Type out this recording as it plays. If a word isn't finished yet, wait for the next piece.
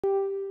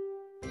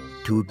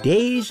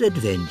Today's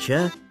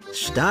adventure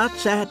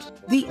starts at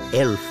the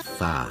elf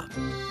farm.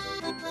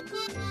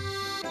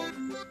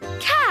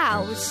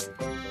 Cows.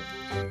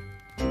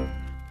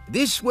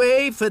 This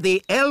way for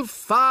the elf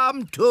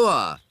farm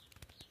tour.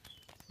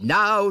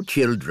 Now,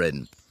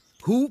 children,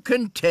 who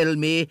can tell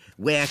me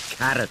where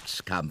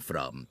carrots come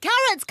from?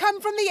 Carrots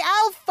come from the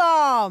elf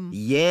farm.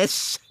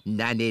 Yes,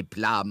 Nanny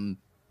Plum.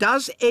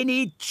 Does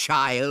any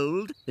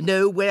child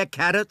know where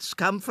carrots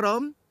come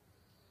from?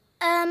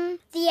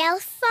 The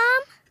elf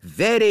farm?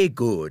 Very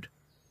good.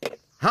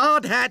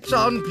 Hard hats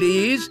on,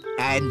 please,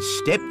 and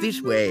step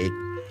this way.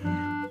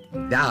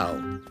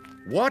 Now,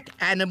 what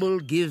animal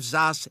gives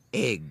us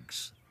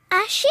eggs?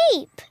 A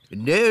sheep.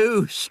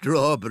 No,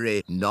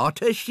 Strawberry,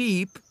 not a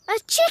sheep. A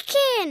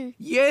chicken.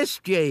 Yes,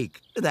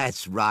 Jake,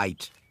 that's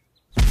right.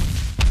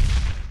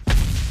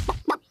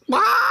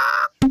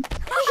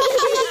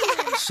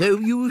 So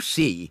you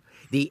see,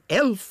 the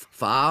elf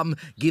farm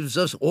gives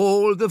us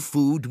all the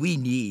food we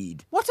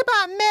need. What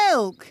about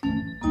milk?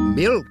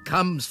 Milk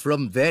comes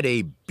from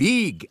very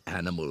big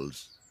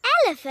animals.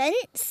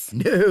 Elephants?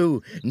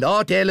 No,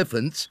 not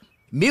elephants.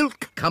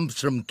 Milk comes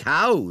from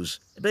cows,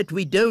 but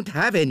we don't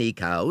have any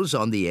cows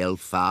on the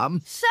elf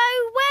farm. So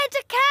where do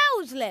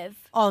cows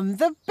live? On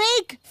the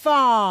big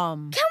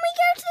farm. Can we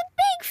go to the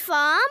big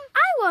farm?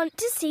 I want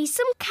to see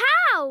some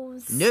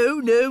cows. No.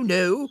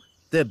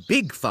 The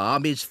big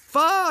farm is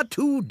far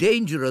too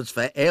dangerous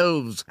for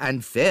elves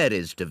and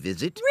fairies to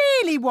visit.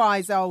 Really,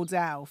 wise old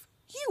elf.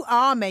 You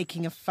are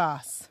making a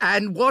fuss.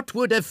 And what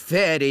would a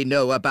fairy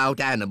know about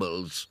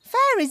animals?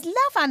 Fairies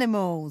love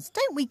animals,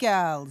 don't we,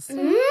 girls?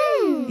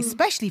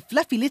 Especially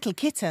fluffy little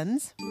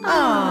kittens.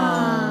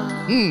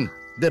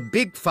 The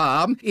big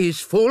farm is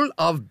full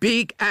of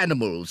big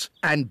animals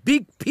and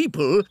big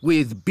people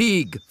with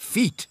big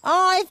feet.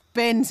 I've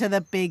been to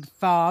the big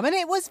farm and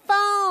it was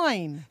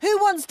fine. Who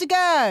wants to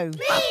go?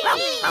 Me!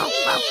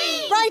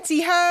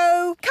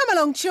 Righty-ho. Come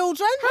along,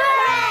 children.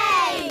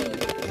 Hooray!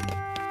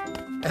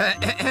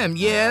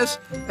 Yes,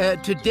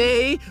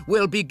 today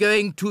we'll be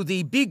going to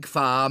the big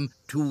farm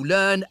to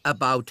learn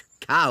about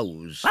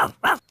cows.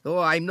 Oh,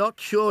 I'm not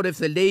sure if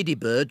the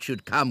ladybird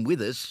should come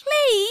with us.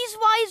 Please,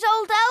 wise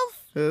old elf.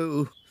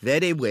 Oh,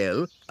 very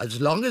well,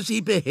 as long as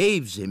he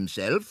behaves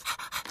himself.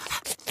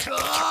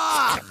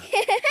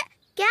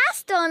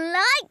 Gaston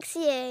likes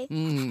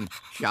you.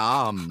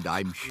 Charmed,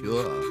 I'm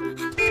sure.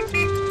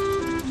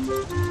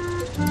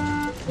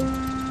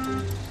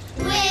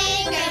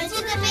 We're going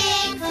to the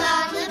big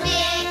farm, the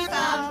big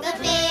farm, the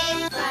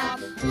big farm.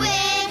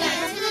 We're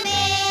going to the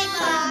big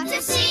farm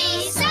to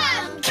see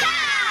some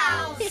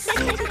cows.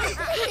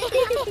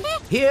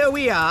 Here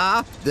we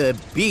are, the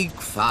big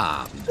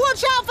farm.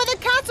 Watch out for the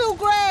cattle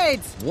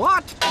grids.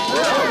 What?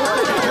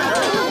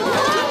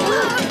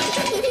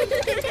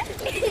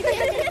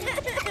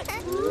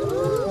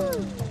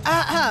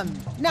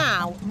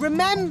 Now,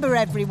 remember,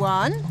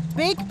 everyone,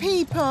 big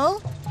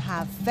people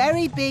have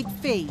very big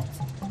feet,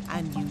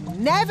 and you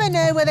never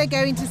know where they're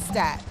going to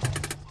step.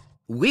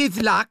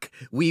 With luck,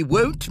 we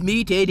won't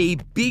meet any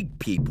big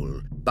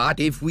people. But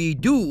if we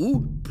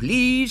do,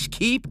 please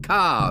keep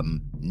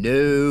calm.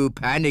 No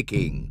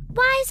panicking.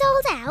 Wise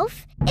old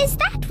elf, is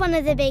that one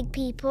of the big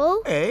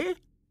people? Eh?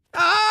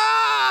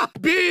 Ah!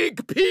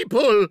 Big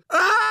people!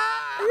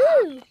 Ah!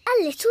 Ooh,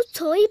 a little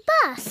toy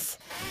bus.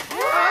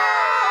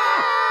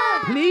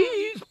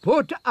 Please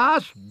put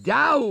us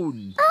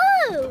down.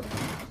 Oh!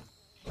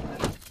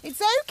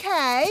 It's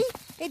okay.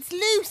 It's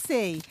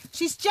Lucy.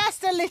 She's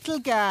just a little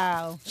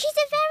girl. She's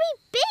a very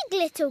big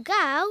little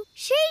girl.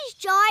 She's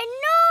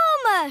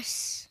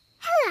ginormous.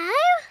 Hello.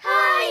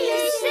 Hi,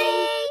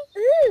 Lucy.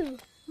 Ooh,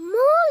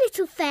 more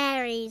little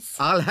fairies.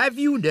 I'll have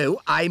you know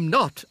I'm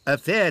not a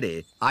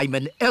fairy. I'm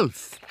an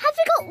elf. Have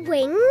you got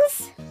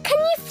wings? Can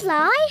you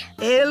fly?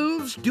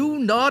 Elves do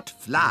not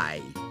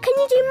fly. Can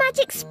you do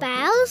magic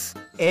spells?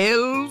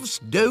 Elves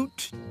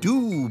don't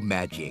do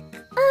magic.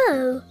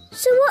 Oh,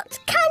 so what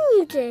can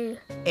you do?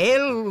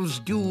 Elves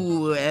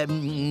do,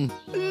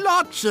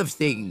 lots of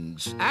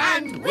things.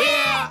 And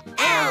we're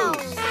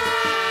elves!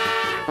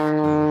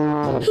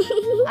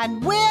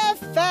 And we're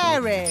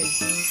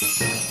fairies.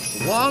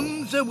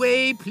 Wands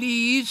away,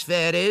 please,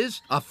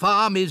 fairies. A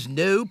farm is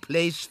no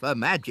place for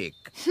magic.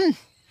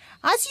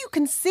 As you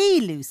can see,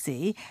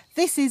 Lucy,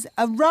 this is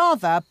a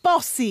rather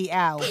bossy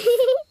elf.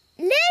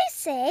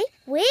 Lucy,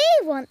 we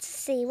want to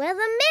see where the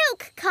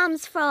milk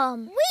comes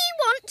from. We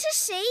want to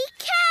see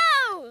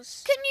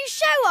cows. Can you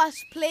show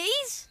us,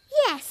 please?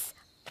 Yes.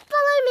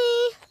 Follow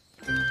me.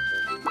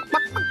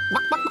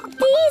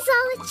 These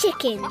are the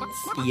chickens.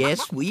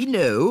 Yes, we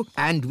know,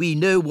 and we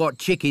know what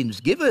chickens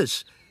give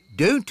us.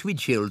 Don't we,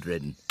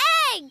 children?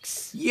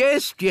 Eggs.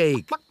 Yes,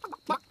 Jake.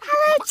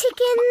 Hello,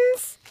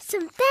 chickens.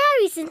 Some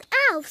fairies and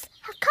elves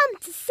have come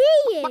to see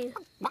you.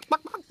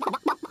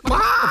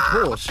 Of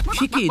course,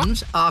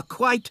 chickens are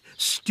quite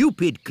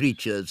stupid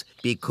creatures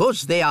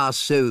because they are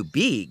so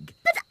big.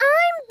 But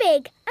I'm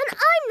big and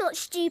I'm not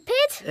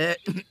stupid.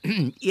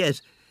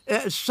 Yes.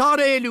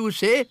 Sorry,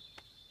 Lucy.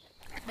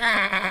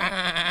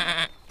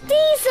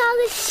 These are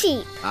the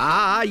sheep.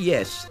 Ah,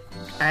 yes.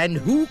 And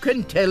who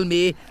can tell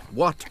me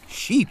what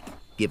sheep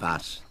give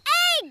us?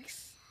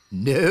 Eggs!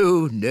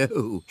 No,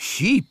 no.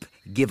 Sheep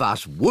give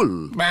us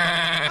wool.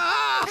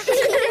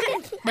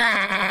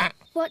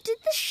 What did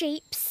the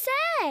sheep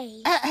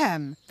say?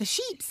 The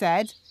sheep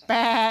said,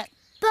 "Bah."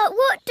 But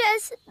what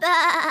does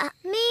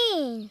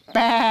mean?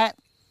 Bah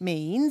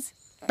means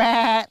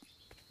bah.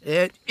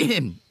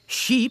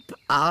 Sheep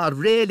are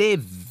really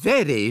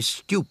very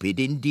stupid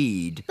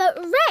indeed. But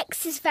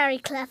Rex is very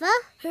clever.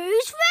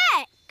 Who's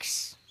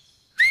Rex?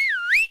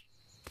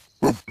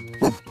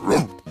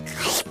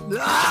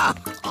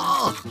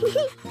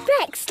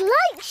 Rex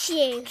likes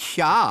you.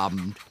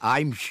 Charmed,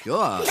 I'm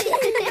sure.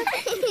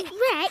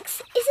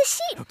 Rex is a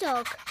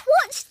sheepdog.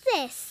 Watch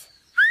this.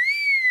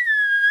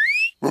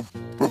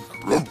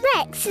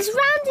 Rex is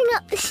rounding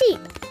up the sheep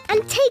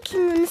and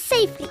taking them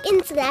safely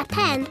into their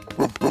pen.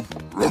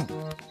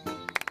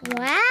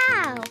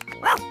 Wow!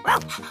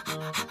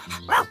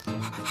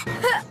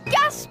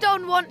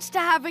 Gaston wants to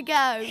have a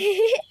go.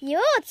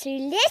 You're too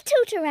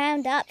little to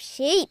round up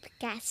sheep,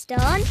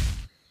 Gaston.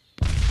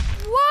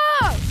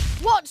 Whoa!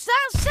 What's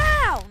that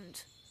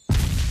sound?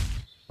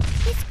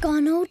 It's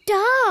gone all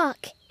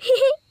dark.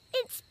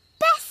 It's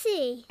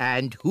Bessie.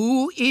 And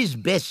who is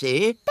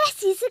Bessie?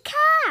 Bessie's a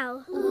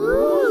cow.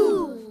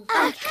 Ooh!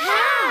 A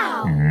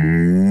cow!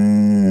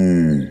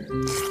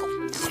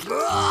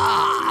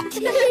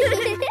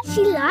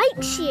 She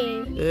likes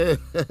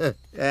you.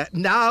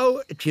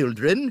 Now,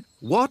 children,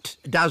 what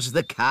does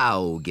the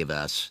cow give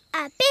us?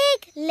 A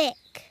big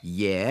lick.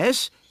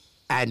 Yes,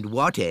 and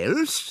what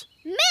else?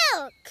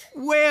 Milk.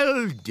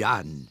 Well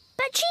done.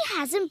 But she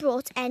hasn't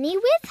brought any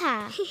with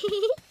her.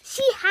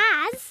 She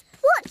has.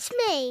 Watch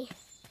me.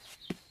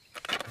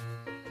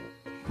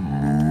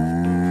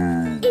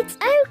 It's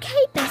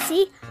okay,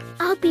 Bessie.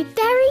 I'll be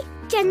very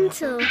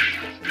gentle.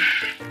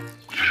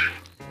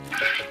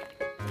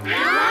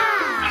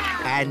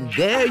 Wow! And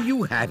there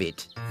you have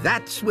it.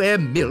 That's where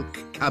milk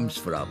comes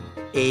from.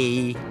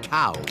 A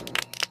cow.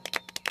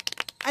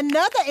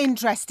 Another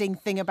interesting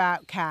thing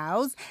about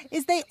cows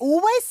is they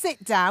always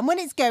sit down when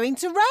it's going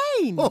to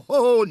rain.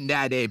 Oh,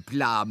 Nanny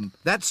Plum,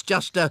 that's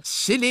just a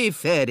silly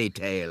fairy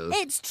tale.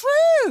 It's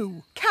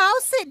true.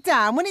 Cows sit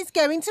down when it's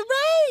going to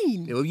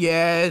rain. Oh,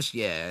 yes,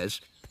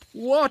 yes.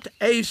 What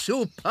a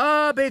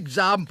superb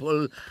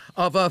example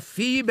of a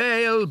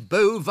female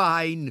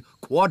bovine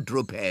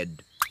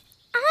quadruped.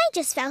 I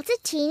just felt a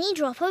teeny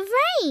drop of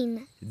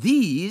rain.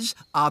 These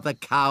are the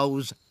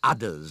cow's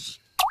udders.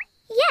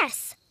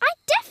 Yes, I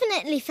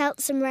definitely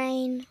felt some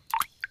rain.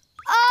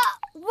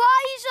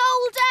 Wise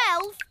old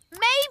elf,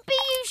 maybe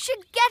you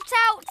should get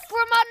out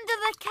from under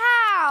the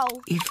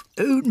cow. If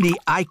only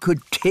I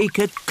could take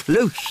a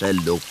closer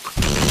look.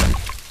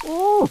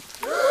 Oh,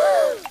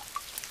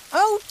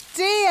 Oh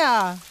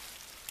dear.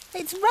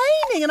 It's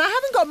raining and I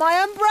haven't got my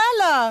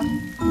umbrella.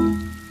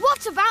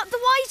 What about the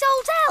wise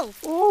old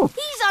elf? oh.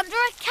 He's under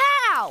a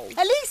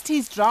cow. At least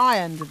he's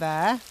dry under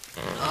there.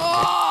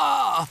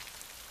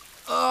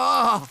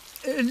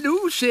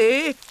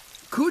 Lucy,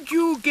 could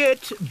you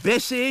get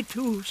Bessie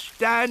to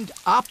stand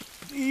up,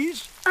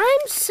 please?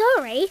 I'm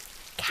sorry.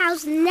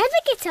 Cows never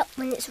get up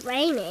when it's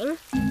raining.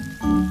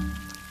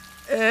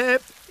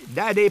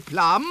 Nanny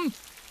Plum,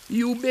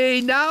 you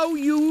may now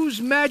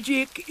use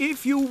magic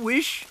if you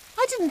wish.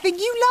 I didn't think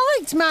you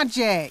liked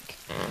magic.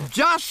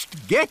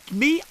 Just get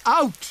me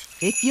out.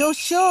 If you're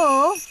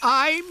sure.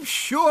 I'm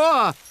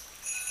sure.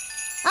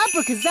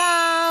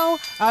 Abracazoo,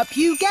 up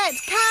you get,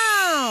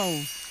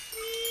 cow.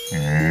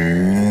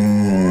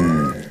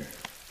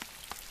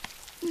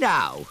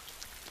 Now,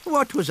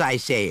 what was I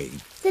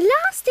saying? The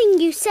last thing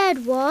you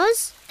said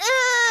was...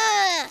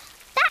 Ugh!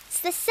 That's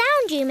the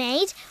sound you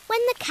made when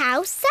the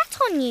cow sat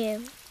on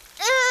you.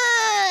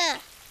 Ugh!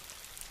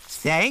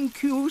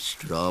 Thank you,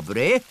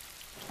 Strawberry.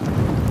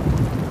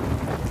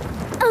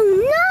 Oh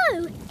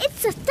no!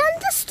 It's a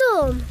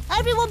thunderstorm!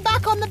 Everyone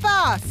back on the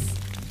bus.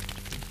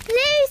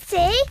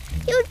 Lucy,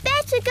 you'd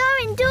better go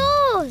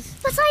indoors.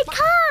 But I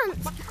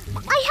can't.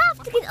 I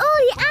have to get all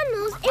the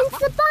animals into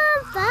the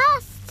barn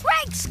first.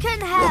 Rex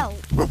can help.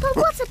 But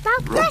what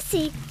about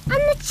Bessie and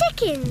the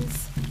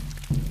chickens?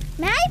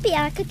 Maybe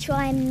I could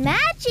try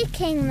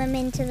magicking them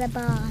into the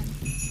barn.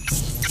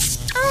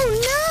 Oh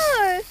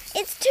no!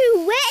 It's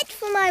too wet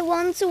for my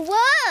wand to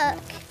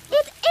work.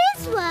 It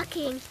is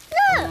working.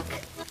 Look!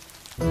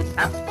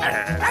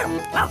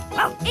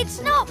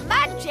 It's not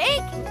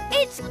magic.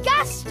 It's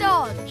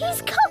Gaston.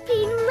 He's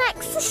copying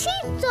Rex the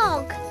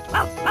sheepdog.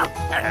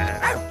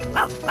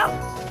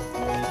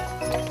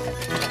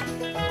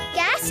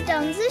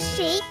 Gaston's a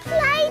sheep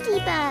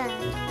ladybird.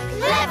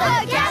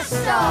 Clever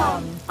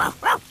Gaston.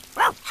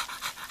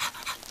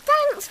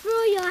 Thanks for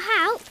all your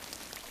help.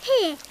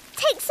 Here,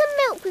 take some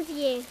milk with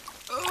you.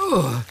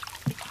 Oh,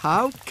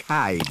 how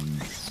kind.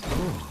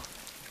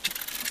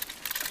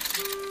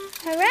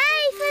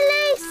 Hooray for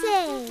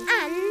Lucy!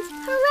 And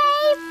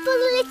hooray for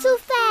the little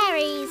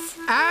fairies!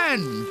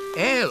 And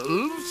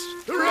elves.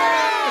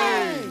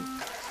 Hooray!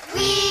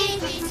 We've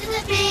been to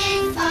the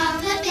big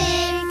farm.